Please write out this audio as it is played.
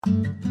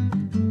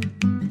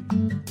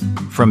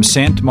From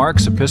St.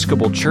 Mark's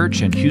Episcopal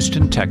Church in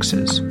Houston,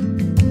 Texas,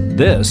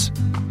 this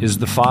is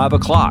The 5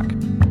 O'Clock,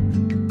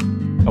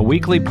 a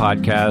weekly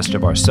podcast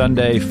of our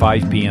Sunday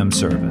 5 p.m.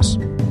 service.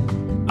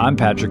 I'm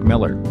Patrick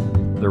Miller,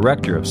 the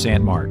rector of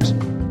St. Mark's.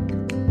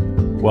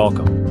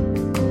 Welcome.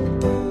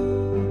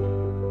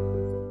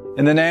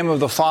 In the name of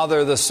the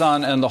Father, the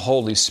Son, and the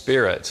Holy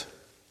Spirit.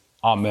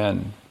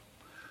 Amen.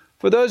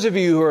 For those of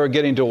you who are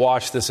getting to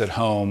watch this at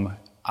home,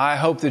 I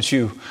hope that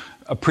you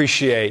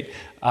appreciate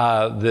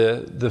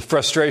the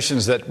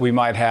frustrations that we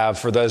might have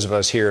for those of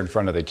us here in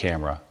front of the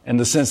camera, in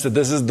the sense that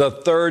this is the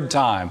third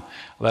time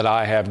that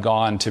I have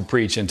gone to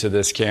preach into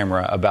this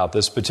camera about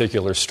this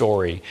particular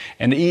story.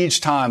 And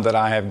each time that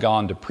I have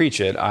gone to preach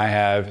it, I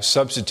have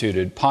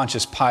substituted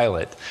Pontius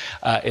Pilate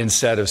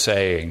instead of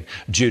saying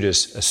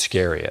Judas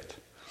Iscariot.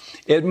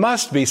 It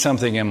must be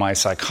something in my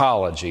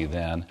psychology,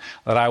 then,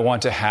 that I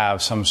want to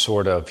have some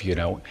sort of,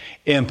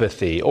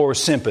 empathy or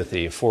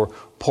sympathy for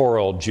poor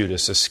old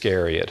Judas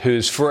Iscariot,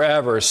 who's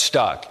forever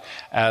stuck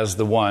as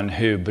the one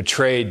who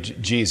betrayed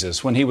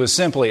Jesus when he was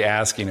simply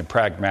asking a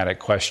pragmatic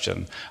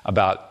question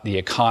about the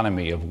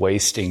economy of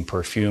wasting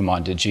perfume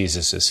onto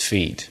Jesus'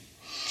 feet.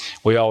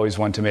 We always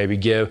want to maybe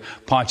give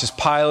Pontius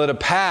Pilate a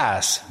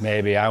pass.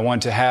 Maybe I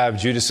want to have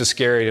Judas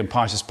Iscariot and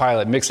Pontius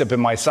Pilate mixed up in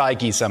my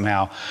psyche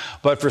somehow.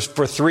 But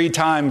for 3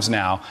 times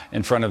now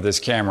in front of this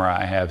camera,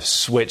 I have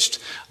switched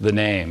the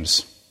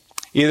names.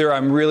 Either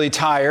I'm really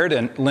tired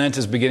and Lent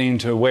is beginning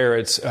to wear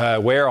its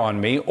wear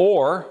on me,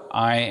 or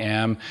I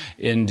am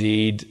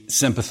indeed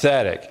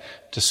sympathetic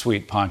to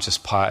sweet Pontius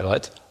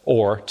Pilate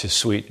or to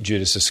sweet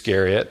Judas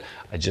Iscariot.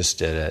 I just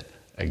did it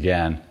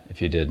again,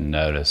 if you didn't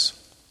notice.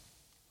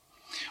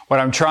 What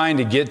I'm trying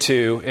to get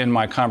to in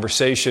my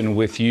conversation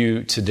with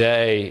you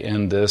today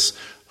in this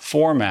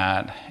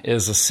format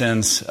is a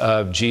sense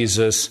of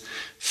Jesus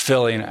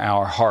filling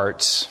our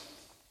hearts,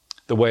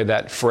 the way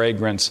that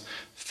fragrance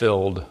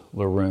filled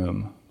the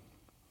room.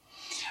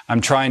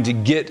 I'm trying to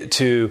get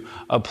to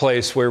a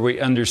place where we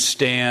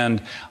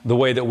understand the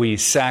way that we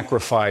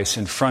sacrifice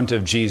in front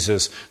of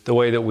Jesus, the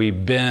way that we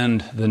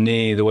bend the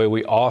knee, the way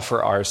we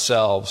offer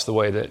ourselves, the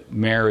way that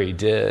Mary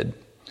did.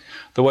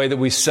 The way that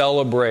we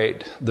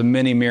celebrate the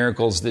many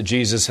miracles that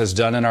Jesus has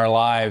done in our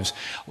lives,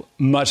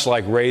 much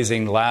like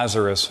raising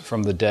Lazarus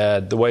from the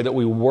dead. The way that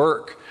we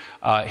work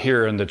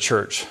here in the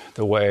church,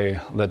 the way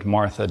that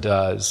Martha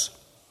does.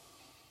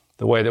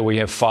 The way that we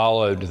have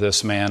followed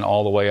this man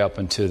all the way up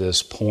until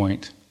this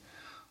point.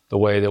 The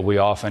way that we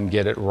often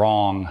get it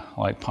wrong,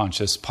 like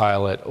Pontius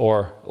Pilate,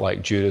 or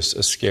like Judas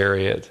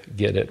Iscariot,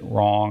 get it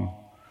wrong.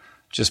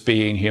 Just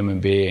being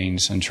human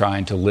beings and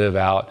trying to live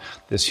out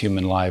this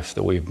human life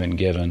that we've been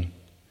given.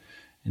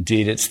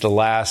 Indeed, it's the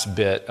last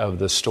bit of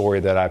the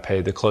story that I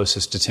pay the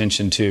closest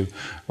attention to,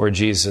 where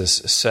Jesus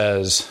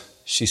says,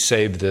 "She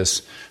saved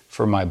this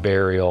for my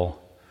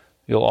burial.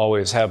 You'll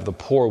always have the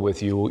poor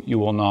with you. You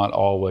will not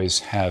always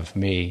have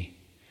me."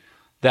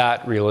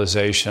 That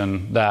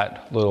realization,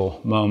 that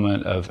little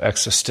moment of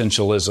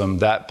existentialism,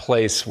 that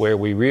place where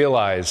we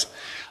realize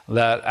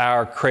that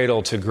our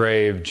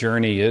cradle-to-grave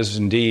journey is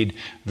indeed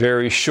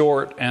very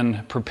short,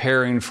 and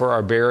preparing for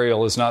our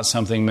burial is not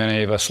something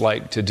many of us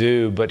like to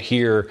do, but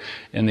here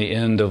in the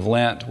end of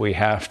Lent, we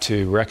have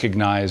to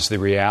recognize the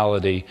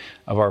reality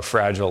of our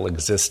fragile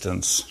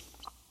existence.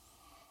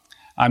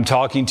 I'm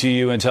talking to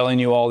you and telling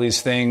you all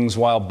these things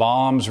while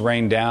bombs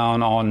rain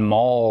down on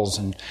malls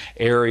and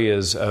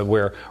areas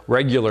where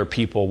regular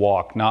people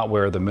walk, not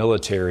where the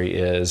military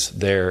is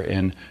there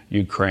in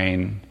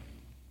Ukraine.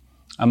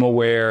 I'm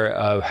aware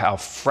of how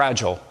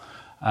fragile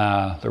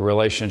the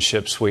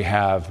relationships we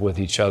have with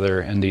each other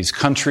in these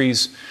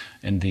countries,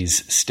 in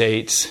these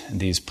states, in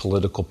these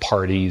political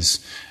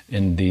parties,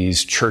 in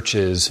these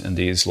churches, in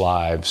these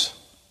lives,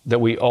 that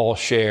we all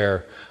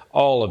share,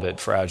 all of it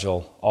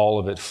fragile, all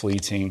of it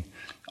fleeting,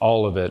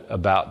 all of it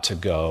about to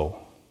go.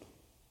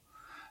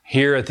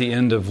 Here at the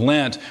end of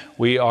Lent,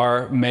 we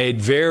are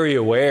made very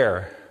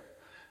aware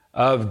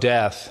of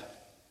death.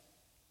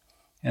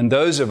 And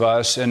those of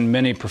us in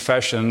many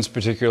professions,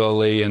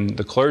 particularly in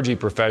the clergy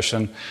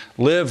profession,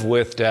 live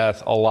with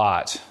death a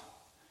lot.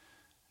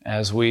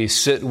 As we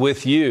sit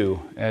with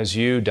you as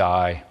you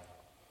die,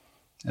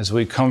 as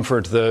we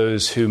comfort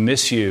those who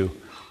miss you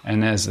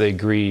and as they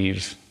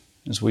grieve,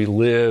 as we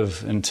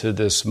live into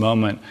this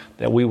moment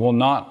that we will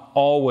not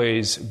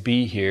always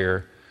be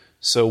here,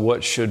 so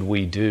what should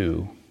we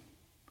do?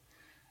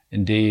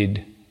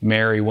 Indeed,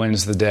 Mary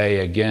wins the day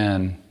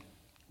again.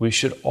 We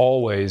should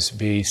always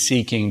be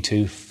seeking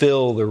to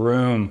fill the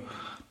room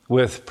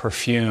with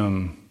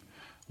perfume,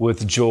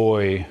 with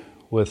joy,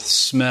 with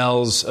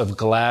smells of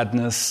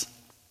gladness.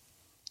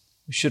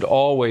 We should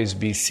always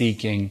be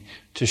seeking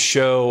to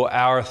show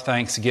our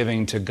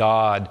thanksgiving to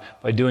God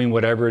by doing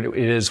whatever it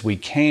is we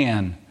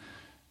can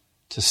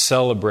to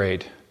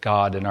celebrate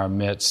God in our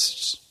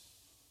midst.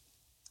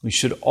 We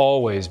should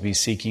always be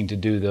seeking to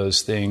do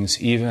those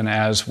things, even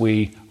as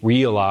we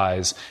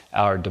realize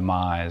our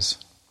demise.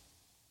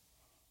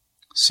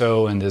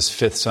 So in this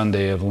fifth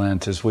Sunday of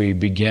Lent, as we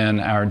begin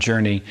our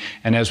journey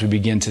and as we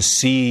begin to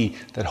see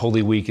that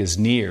Holy Week is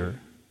near,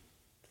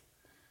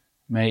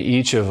 may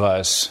each of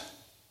us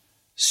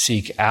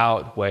seek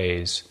out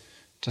ways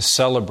to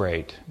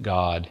celebrate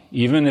God,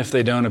 even if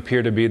they don't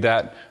appear to be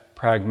that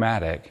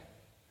pragmatic,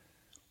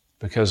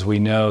 because we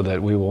know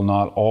that we will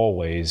not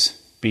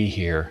always be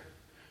here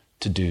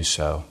to do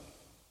so.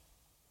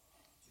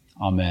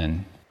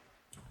 Amen.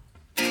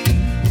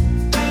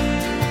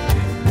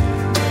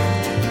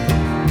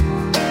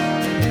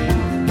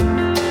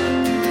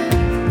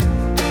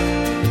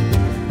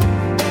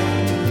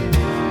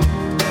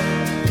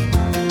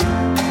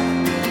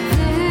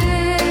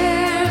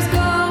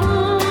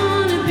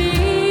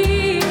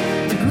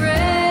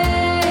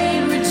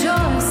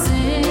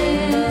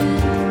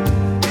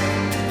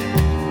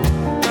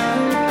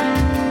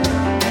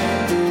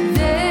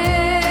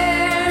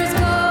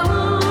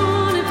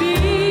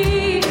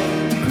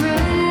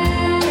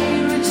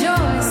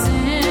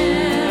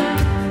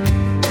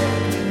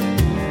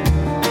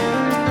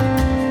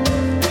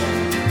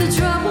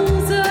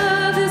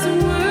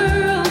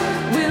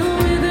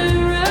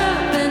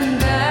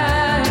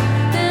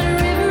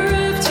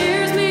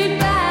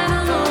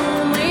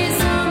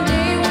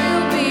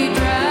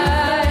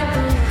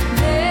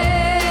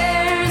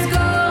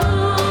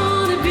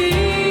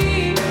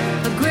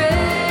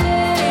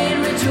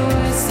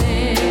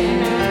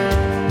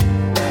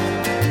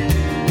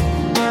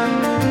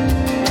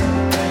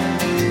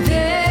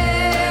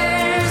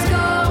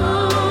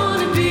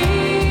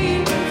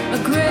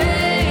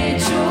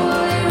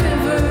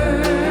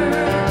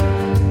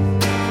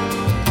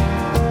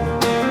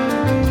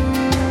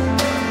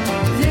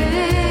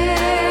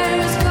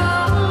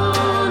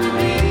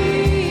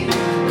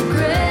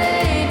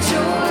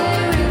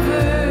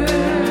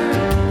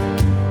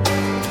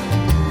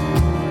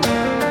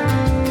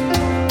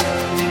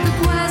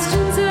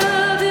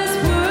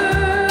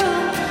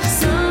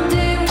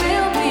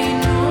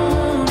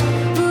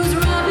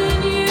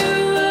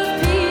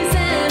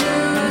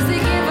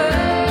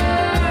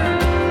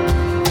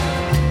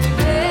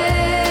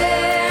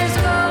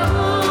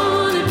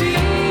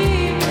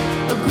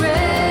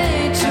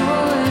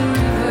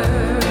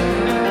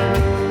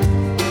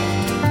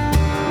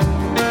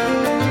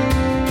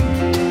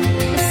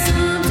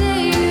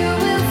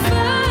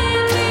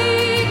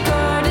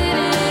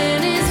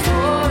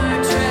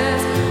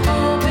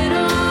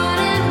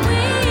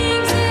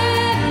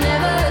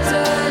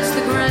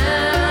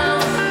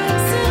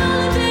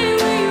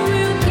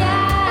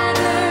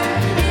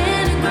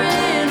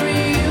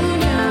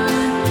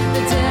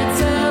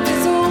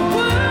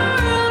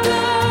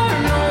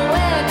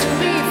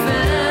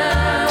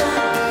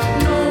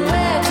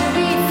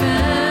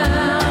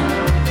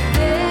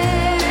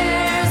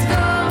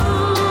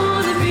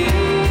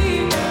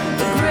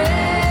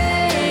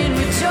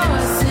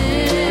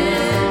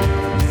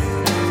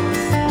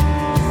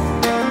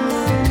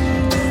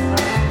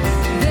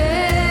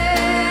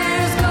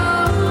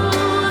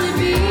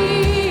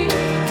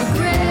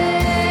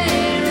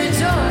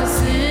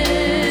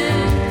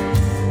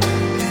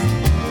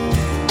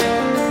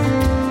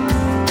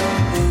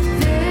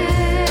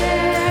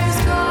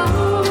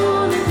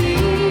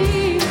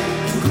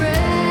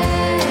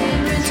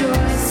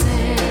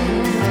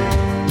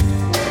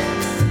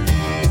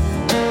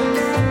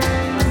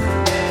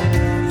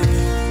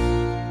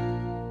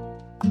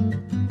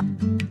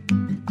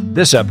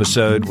 This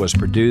episode was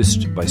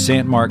produced by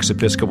St. Mark's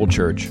Episcopal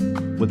Church,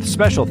 with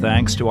special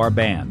thanks to our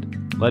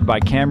band, led by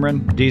Cameron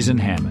Deason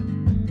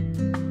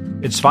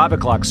Hammond. It's 5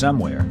 o'clock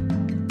somewhere,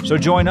 so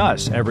join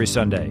us every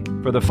Sunday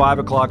for the 5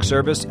 o'clock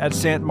service at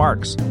St.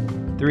 Mark's,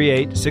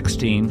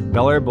 3816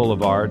 Bel Air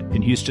Boulevard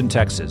in Houston,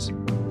 Texas,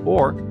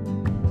 or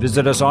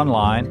visit us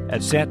online at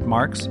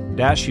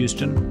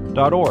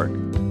stmarks-houston.org,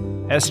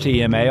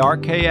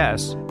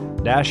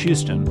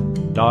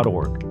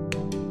 stmarks-houston.org.